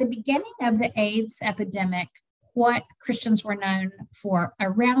 at the beginning of the AIDS epidemic, what Christians were known for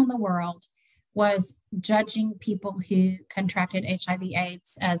around the world was judging people who contracted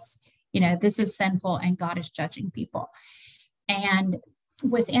HIV/AIDS as, this is sinful and God is judging people. And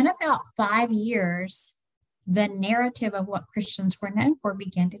within about 5 years, the narrative of what Christians were known for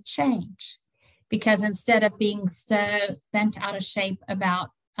began to change, because instead of being so bent out of shape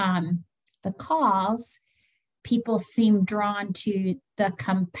about the cause, people seemed drawn to the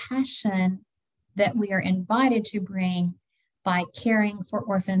compassion that we are invited to bring by caring for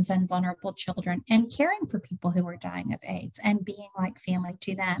orphans and vulnerable children and caring for people who are dying of AIDS and being like family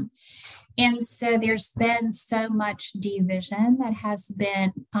to them. And so there's been so much division that has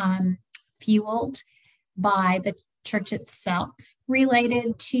been fueled by the church itself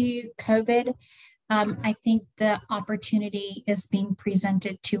related to COVID. I think the opportunity is being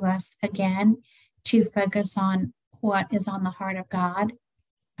presented to us again to focus on what is on the heart of God,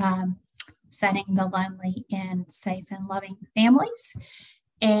 setting the lonely in safe and loving families,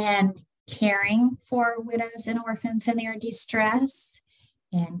 and caring for widows and orphans in their distress,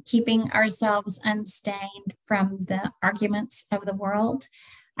 and keeping ourselves unstained from the arguments of the world.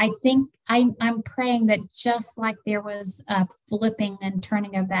 I think I'm praying that just like there was a flipping and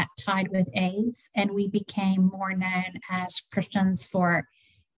turning of that tide with AIDS, and we became more known as Christians for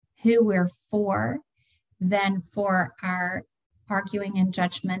who we're for than for our arguing and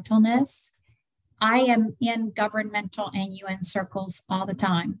judgmentalness. I am in governmental and UN circles all the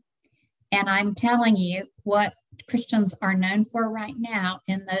time. And I'm telling you, what Christians are known for right now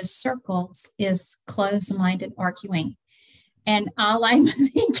in those circles is closed-minded arguing. And all I'm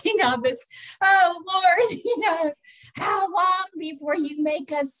thinking of is, oh, Lord, how long before you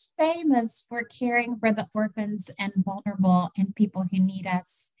make us famous for caring for the orphans and vulnerable and people who need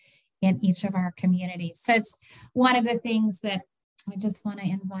us in each of our communities? So it's one of the things that I just want to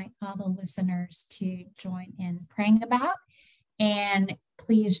invite all the listeners to join in praying about. And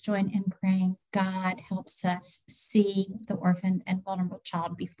please join in praying God helps us see the orphaned and vulnerable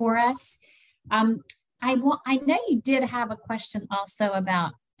child before us. I know you did have a question also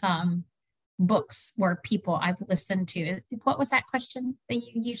about books or people I've listened to. What was that question that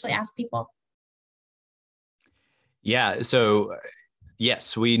you usually ask people? Yeah. So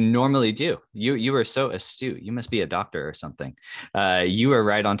yes, we normally do. You are so astute. You must be a doctor or something. You are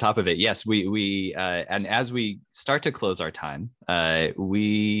right on top of it. Yes, we and as we start to close our time,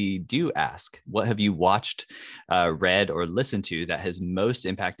 we do ask, what have you watched, read, or listened to that has most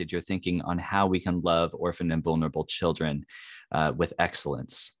impacted your thinking on how we can love orphan and vulnerable children with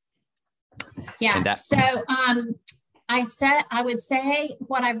excellence? Yeah. I would say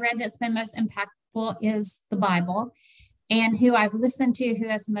what I've read that's been most impactful is the Bible, and who I've listened to who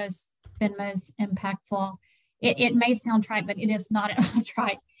has been most impactful. It may sound trite, but it is not at all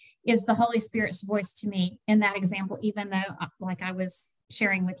trite, is the Holy Spirit's voice to me in that example, even though, like I was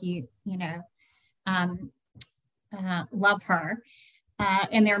sharing with you, love her.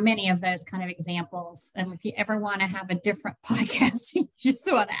 And there are many of those kind of examples. And if you ever want to have a different podcast, you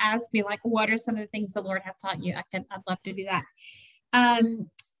just want to ask me, like, what are some of the things the Lord has taught you? I'd love to do that.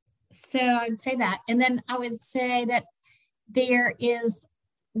 So I would say that. And then I would say that there is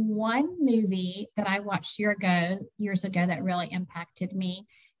one movie that I watched years ago that really impacted me.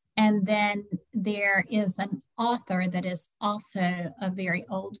 And then there is an author that is also a very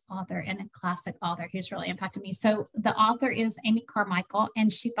old author and a classic author who's really impacted me. So the author is Amy Carmichael,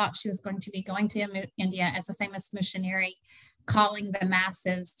 and she thought she was going to be going to India as a famous missionary, calling the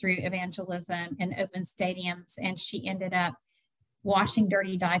masses through evangelism in open stadiums. And she ended up washing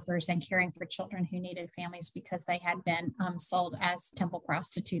dirty diapers and caring for children who needed families because they had been sold as temple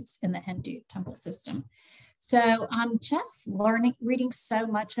prostitutes in the Hindu temple system. So I'm just reading so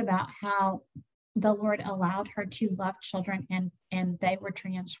much about how the Lord allowed her to love children and they were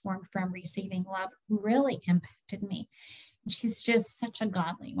transformed from receiving love, really impacted me. She's just such a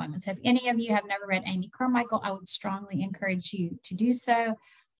godly woman. So if any of you have never read Amy Carmichael, I would strongly encourage you to do so.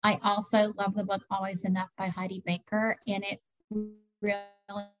 I also love the book Always Enough by Heidi Baker, and it really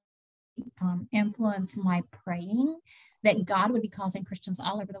influenced my praying that God would be causing Christians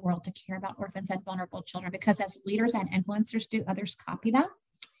all over the world to care about orphans and vulnerable children, because as leaders and influencers do, others copy them.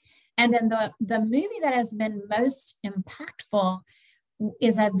 And then the movie that has been most impactful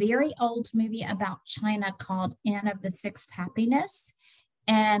is a very old movie about China called Inn of the Sixth Happiness.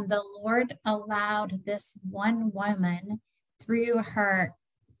 And the Lord allowed this one woman, through her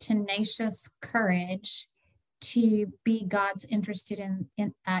tenacious courage, to be God's instrument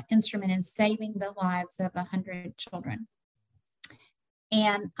in saving the lives of 100 children.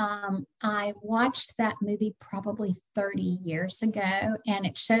 And I watched that movie probably 30 years ago, and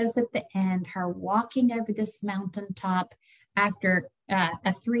it shows at the end her walking over this mountaintop after a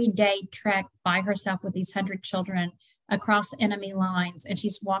 3-day trek by herself with these 100 children across enemy lines. And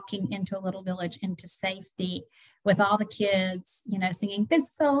she's walking into a little village into safety with all the kids, singing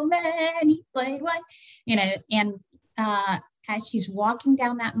 "This Old Man, he played one," and as she's walking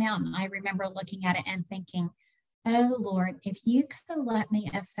down that mountain, I remember looking at it and thinking, oh Lord, if you could let me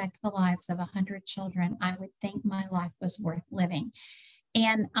affect the lives of 100 children, I would think my life was worth living.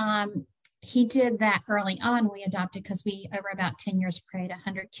 And he did that early on. We adopted, because we, over about 10 years, prayed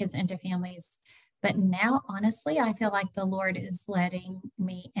 100 kids into families. But now, honestly, I feel like the Lord is letting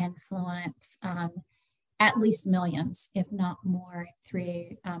me influence at least millions, if not more,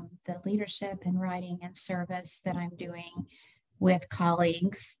 through the leadership and writing and service that I'm doing with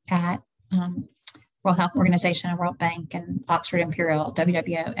colleagues at World Health Organization and World Bank and Oxford Imperial,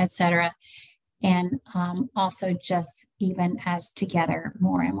 WWO, et cetera. And also just even as together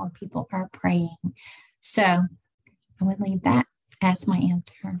more and more people are praying. So I would leave that as my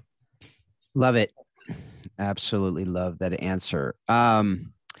answer. Love it. Absolutely love that answer.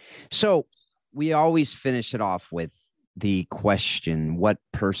 So we always finish it off with the question, what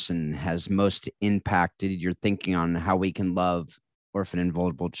person has most impacted your thinking on how we can love orphan and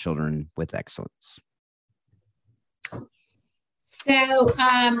vulnerable children with excellence? So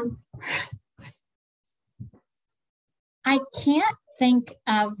I can't think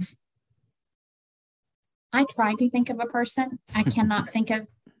of, I tried to think of a person. I cannot think of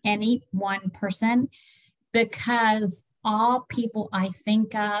any one person, because all people I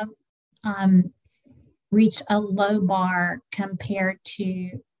think of reach a low bar compared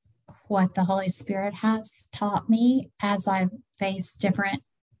to what the Holy Spirit has taught me as I've faced different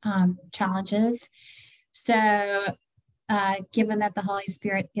challenges. So given that the Holy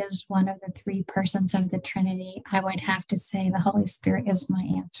Spirit is one of the three persons of the Trinity, I would have to say the Holy Spirit is my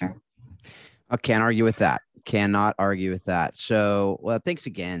answer. I can't argue with that. Cannot argue with that. So, well, thanks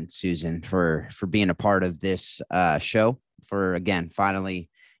again, Susan, for being a part of this show, for, again, finally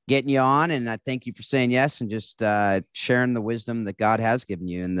getting you on. And I thank you for saying yes and just sharing the wisdom that God has given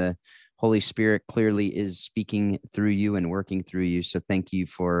you. And the Holy Spirit clearly is speaking through you and working through you. So thank you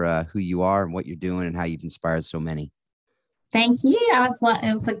for who you are and what you're doing and how you've inspired so many. Thank you.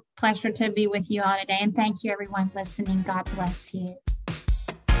 It was a pleasure to be with you all today. And thank you, everyone listening. God bless you.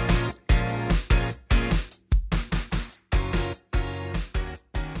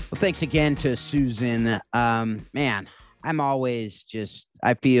 Well, thanks again to Susan. Man, I'm always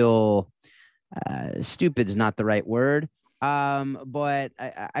I feel stupid is not the right word, But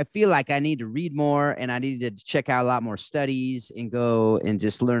I feel like I need to read more, and I need to check out a lot more studies and go and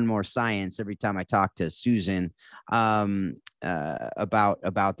just learn more science every time I talk to Susan about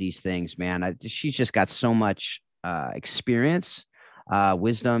these things, man. She's just got so much experience,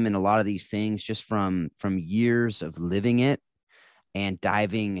 wisdom in a lot of these things just from years of living it and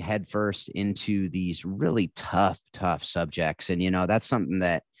diving headfirst into these really tough subjects. And, that's something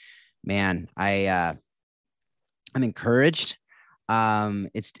that, man, I'm encouraged.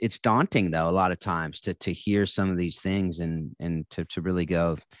 It's daunting though, a lot of times to hear some of these things and to really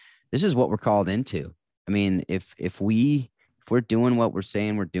go, this is what we're called into. I mean, if we're doing what we're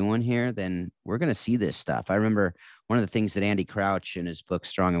saying we're doing here, then we're going to see this stuff. I remember one of the things that Andy Crouch in his book,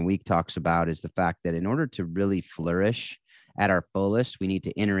 Strong and Weak, talks about is the fact that in order to really flourish at our fullest, we need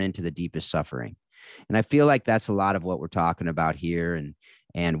to enter into the deepest suffering. And I feel like that's a lot of what we're talking about here.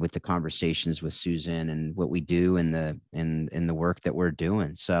 And with the conversations with Susan and what we do in the work that we're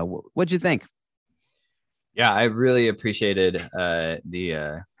doing. So what'd you think? Yeah, I really appreciated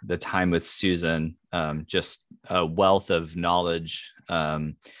the time with Susan. Just a wealth of knowledge.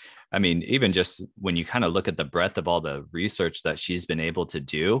 I mean, even just when you kind of look at the breadth of all the research that she's been able to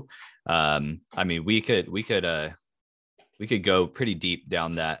do, I mean, we could go pretty deep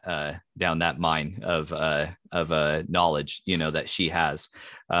down that mine of knowledge, that she has.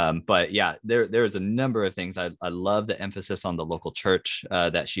 But yeah, there's a number of things. I love the emphasis on the local church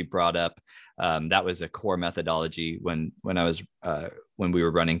that she brought up. That was a core methodology when we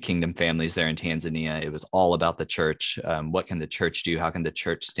were running Kingdom Families there in Tanzania. It was all about the church. What can the church do? How can the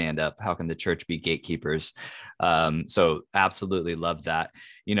church stand up? How can the church be gatekeepers? So absolutely love that.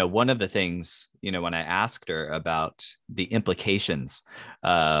 One of the things, when I asked her about the implications,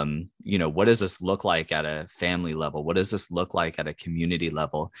 what does this look like at a family level? What does this look like at a community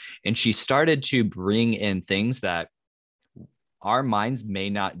level? And she started to bring in things that our minds may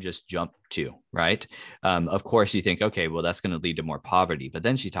not just jump to, right? Of course, you think, okay, well, that's going to lead to more poverty. But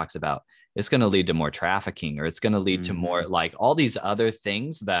then she talks about it's going to lead to more trafficking, or it's going to lead to more, like, all these other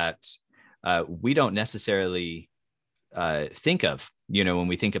things that we don't necessarily think of, when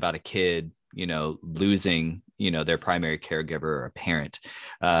we think about a kid, losing, their primary caregiver or a parent.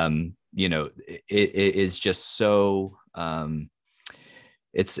 It is just so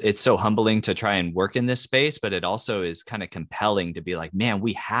it's so humbling to try and work in this space, but it also is kind of compelling to be like, man,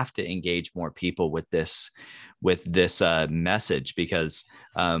 we have to engage more people with this message, because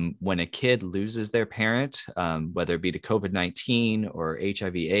when a kid loses their parent, whether it be to COVID-19 or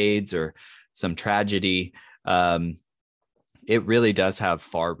HIV/AIDS or some tragedy, it really does have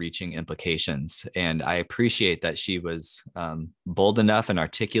far-reaching implications. And I appreciate that she was bold enough and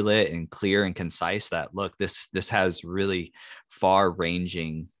articulate and clear and concise that, look, this has really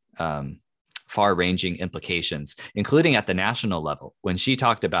far-ranging implications, including at the national level. When she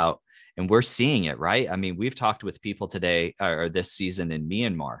talked about, and we're seeing it, right? I mean, we've talked with people today or this season in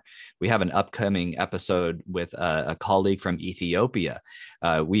Myanmar. We have an upcoming episode with a colleague from Ethiopia.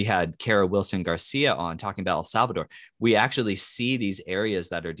 We had Kara Wilson Garcia on talking about El Salvador. We actually see these areas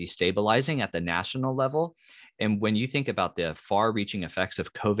that are destabilizing at the national level. And when you think about the far-reaching effects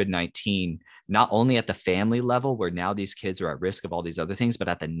of COVID-19, not only at the family level, where now these kids are at risk of all these other things, but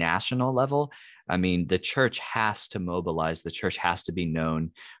at the national level, I mean, the church has to mobilize. The church has to be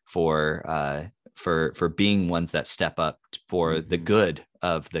known for being ones that step up for the good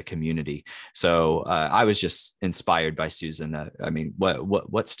of the community. So I was just inspired by Susan. I mean,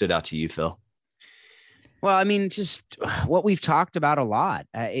 what stood out to you, Phil? Well, I mean, just what we've talked about a lot.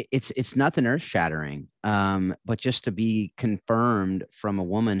 It's nothing earth shattering, but just to be confirmed from a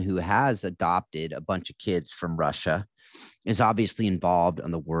woman who has adopted a bunch of kids from Russia, is obviously involved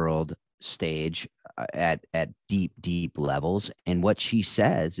on the world stage at deep levels. And what she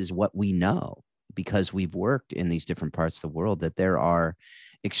says is what we know, because we've worked in these different parts of the world, that there are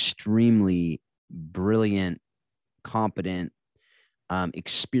extremely brilliant, competent,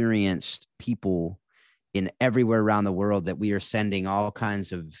 experienced people in everywhere around the world that we are sending all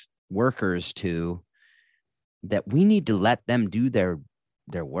kinds of workers to, that we need to let them do their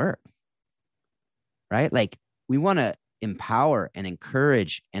work, right? Like, we want to empower and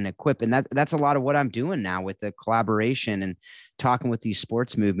encourage and equip. And that's a lot of what I'm doing now with the collaboration and talking with these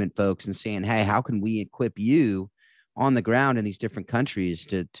sports movement folks and saying, hey, how can we equip you on the ground in these different countries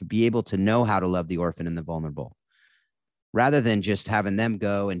to be able to know how to love the orphan and the vulnerable, rather than just having them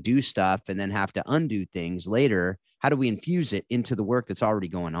go and do stuff and then have to undo things later? How do we infuse it into the work that's already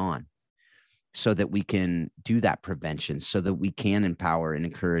going on, so that we can do that prevention, so that we can empower and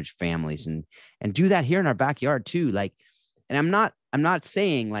encourage families and do that here in our backyard too? Like, and I'm not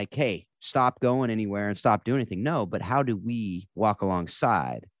saying like, hey, stop going anywhere and stop doing anything. No, but how do we walk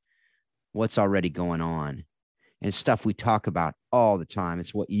alongside what's already going on? And stuff we talk about all the time.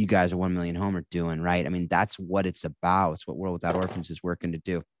 It's what you guys at 1 Million Home are doing, right? I mean, that's what it's about. It's what World Without Orphans is working to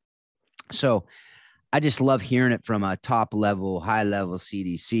do. So I just love hearing it from a top level, high level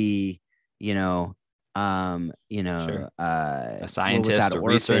CDC, sure. A scientist, a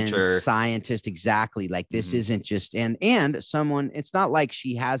researcher, scientist. Exactly. Like this isn't just, and someone, it's not like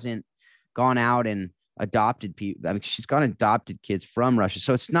she hasn't gone out and adopted people. I mean, she's gone and adopted kids from Russia.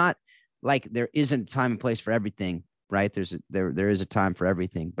 So it's not like there isn't a time and place for everything, right? There is a time for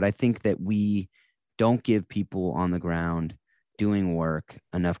everything. But I think that we don't give people on the ground doing work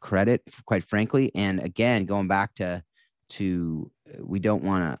enough credit, quite frankly. And again, going back to we don't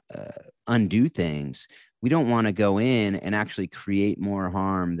want to undo things. We don't want to go in and actually create more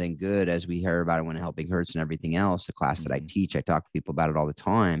harm than good, as we hear about it when Helping Hurts and everything else. The class that I teach, I talk to people about it all the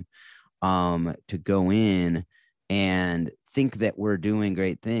time. To go in and think that we're doing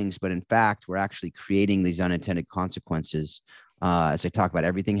great things, but in fact, we're actually creating these unintended consequences. As I talk about,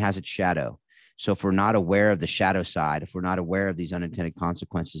 everything has its shadow. So if we're not aware of the shadow side, if we're not aware of these unintended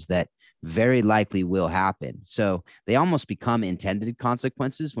consequences that very likely will happen. So they almost become intended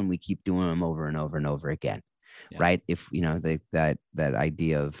consequences when we keep doing them over and over and over again. Yeah. Right. If, that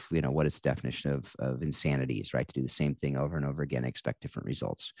idea of, what is the definition of insanity is, right, to do the same thing over and over again, expect different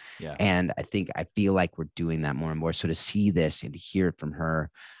results. Yeah. And I feel like we're doing that more and more. So to see this and to hear it from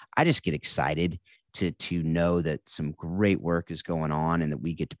her, I just get excited to know that some great work is going on and that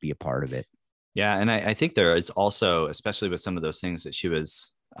we get to be a part of it. Yeah. And I think there is also, especially with some of those things that she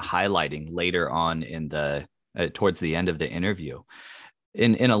was highlighting later on in the towards the end of the interview,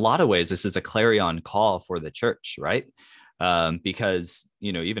 in a lot of ways, this is a clarion call for the church, right? Because,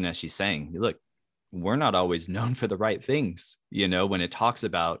 even as she's saying, look, we're not always known for the right things, when it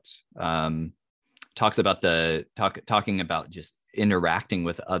talking about just interacting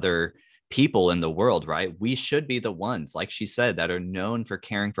with other people in the world, right? We should be the ones, like she said, that are known for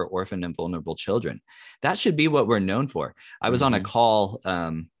caring for orphan and vulnerable children. That should be what we're known for. I was on a call,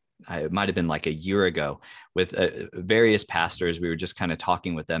 it might have been like a year ago, with various pastors. We were just kind of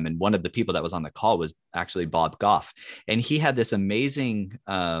talking with them. And one of the people that was on the call was actually Bob Goff. And he had this amazing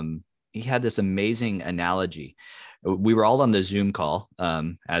analogy. We were all on the Zoom call,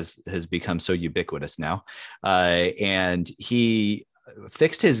 as has become so ubiquitous now. And he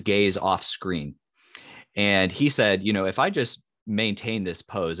fixed his gaze off screen. And he said, if I just maintain this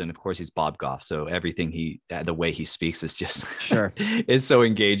pose, and of course he's Bob Goff, so everything the way he speaks is just sure is so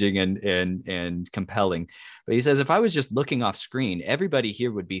engaging and compelling. But he says, if I was just looking off screen, everybody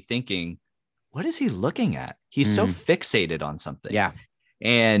here would be thinking, what is he looking at? He's so fixated on something. Yeah.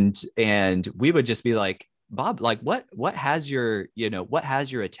 And we would just be like, Bob, like what has your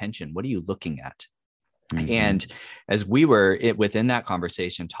attention? What are you looking at? And as we were within that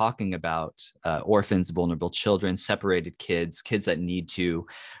conversation talking about orphans, vulnerable children, separated kids that need to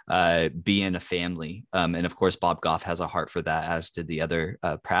be in a family. And of course, Bob Goff has a heart for that, as did the other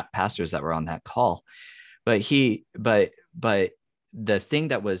pastors that were on that call. But the thing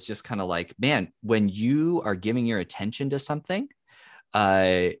that was just kind of like, man, when you are giving your attention to something,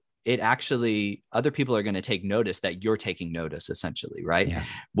 it actually, other people are going to take notice that you're taking notice, essentially, right?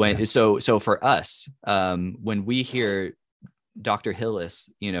 Yeah. So for us, when we hear Dr.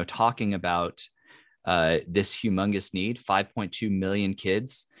 Hillis, talking about this humongous need, 5.2 million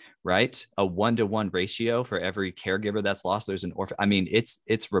kids, right? A 1-to-1 ratio for every caregiver that's lost. There's an orphan. I mean,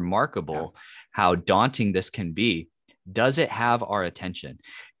 it's remarkable how daunting this can be. Does it have our attention?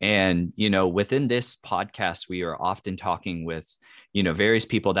 And, within this podcast, we are often talking with, various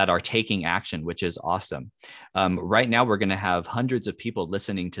people that are taking action, which is awesome. Right now, we're going to have hundreds of people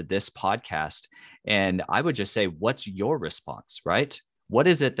listening to this podcast. And I would just say, what's your response, right? What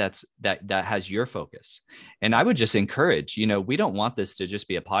is it that has your focus? And I would just encourage, we don't want this to just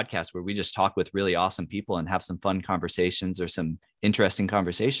be a podcast where we just talk with really awesome people and have some fun conversations or some interesting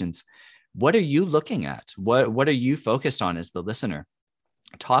conversations. What are you looking at? What are you focused on as the listener?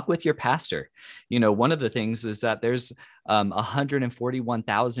 Talk with your pastor. One of the things is that there's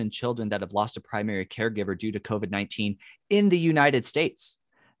 141,000 children that have lost a primary caregiver due to COVID-19 in the United States.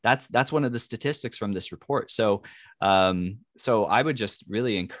 That's one of the statistics from this report. So I would just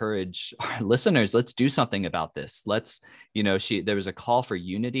really encourage our listeners, let's do something about this. There was a call for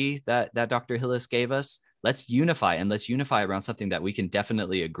unity that Dr. Hillis gave us. Let's unify around something that we can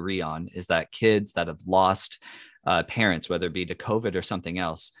definitely agree on, is that kids that have lost parents, whether it be to COVID or something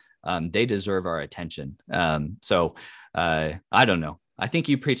else, they deserve our attention. So I don't know. I think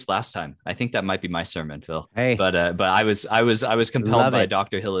you preached last time. I think that might be my sermon, Phil. Hey, but I was compelled by it.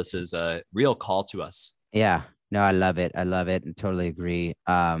 Dr. Hillis's real call to us. Yeah, no, I love it. I love it and totally agree.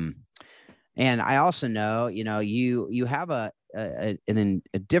 And I also know, you have a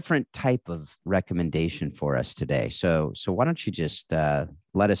different type of recommendation for us today. So why don't you just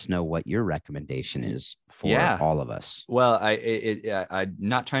let us know what your recommendation is for all of us? Well, I'm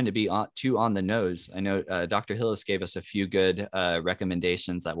not trying to be too on the nose. I know Dr. Hillis gave us a few good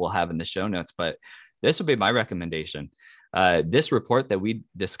recommendations that we'll have in the show notes, but this would be my recommendation. This report that we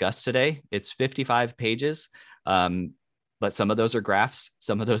discussed today, it's 55 pages. But some of those are graphs,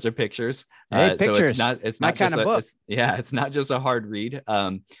 some of those are pictures. Pictures. So it's not my just kind of book. It's not just a hard read.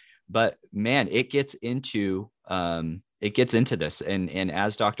 But man, it gets into this. And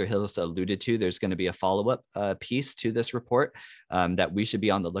as Dr. Hillis alluded to, there's going to be a follow-up piece to this report that we should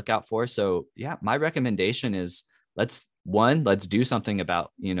be on the lookout for. So yeah, my recommendation is let's do something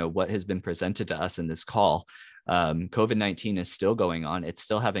about, what has been presented to us in this call. COVID-19 is still going on. It's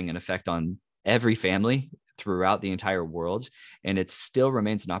still having an effect on every family throughout the entire world. And it still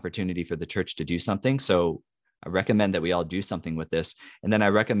remains an opportunity for the church to do something. So I recommend that we all do something with this. And then I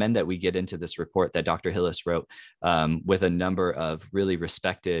recommend that we get into this report that Dr. Hillis wrote with a number of really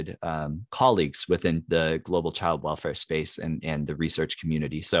respected colleagues within the global child welfare space and the research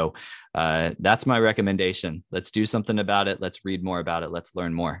community. So that's my recommendation. Let's do something about it. Let's read more about it. Let's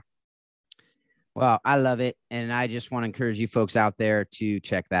learn more. Well, I love it. And I just want to encourage you folks out there to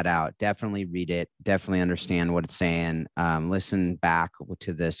check that out. Definitely read it. Definitely understand what it's saying. Listen back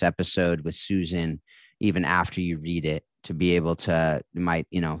to this episode with Susan, even after you read it, to be able to,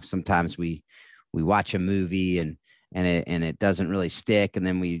 sometimes we watch a movie and it doesn't really stick. And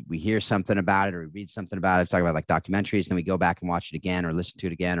then we hear something about it or we read something about it. Talk about like documentaries. Then we go back and watch it again or listen to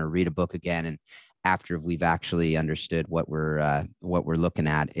it again or read a book again. And after we've actually understood what we're looking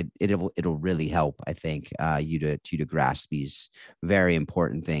at, it'll really help, I think, you to grasp these very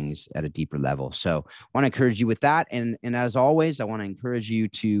important things at a deeper level. So I want to encourage you with that. And as always, I want to encourage you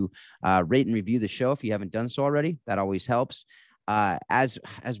to rate and review the show if you haven't done so already. That always helps. As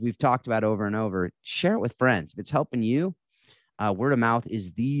we've talked about over and over, share it with friends. If it's helping you, word of mouth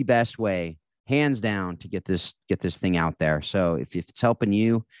is the best way, hands down, to get this thing out there. So if it's helping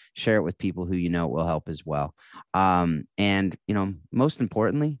you, share it with people who will help as well. And most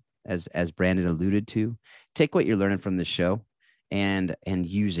importantly, as Brandon alluded to, take what you're learning from this show and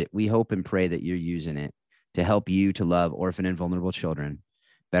use it. We hope and pray that you're using it to help you to love orphan and vulnerable children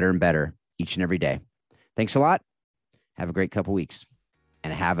better and better each and every day. Thanks a lot. Have a great couple weeks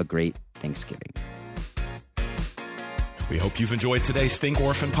and have a great Thanksgiving. We hope you've enjoyed today's Think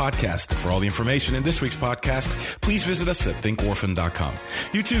Orphan podcast. For all the information in this week's podcast, please visit us at thinkorphan.com.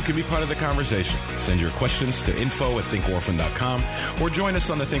 You too can be part of the conversation. Send your questions to info@thinkorphan.com or join us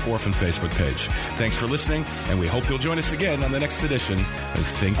on the Think Orphan Facebook page. Thanks for listening, and we hope you'll join us again on the next edition of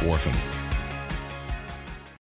Think Orphan.